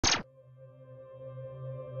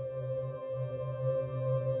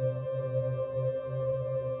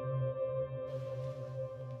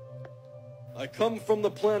I come from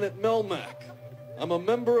the planet Melmac. I'm a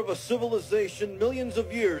member of a civilization millions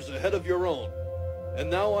of years ahead of your own.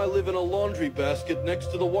 And now I live in a laundry basket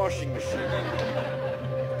next to the washing machine.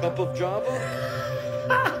 Cup of Java?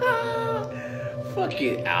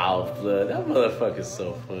 Fucking Alf, blood. That motherfucker's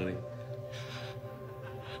so funny.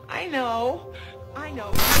 I know.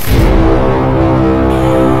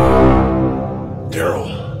 Daryl.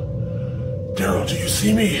 Daryl, do you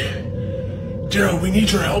see me? Daryl, we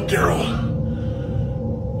need your help, Daryl.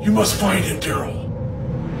 You must find him, Daryl.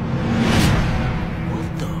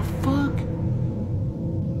 What the fuck?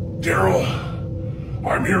 Daryl,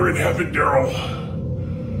 I'm here in heaven, Daryl.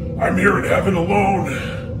 I'm here in heaven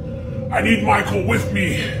alone. I need Michael with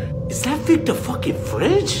me. Is that Victor fucking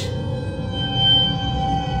French?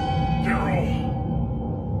 Daryl,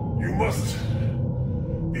 you must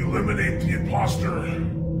eliminate the imposter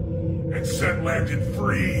and set Landon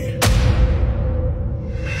free.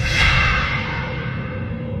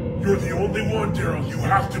 You're the only one, Daryl. You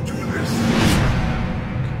have to do this.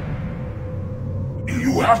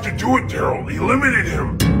 You have to do it, Daryl. Eliminate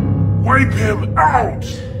him. Wipe him out.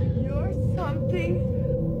 You're something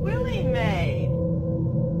Willie made.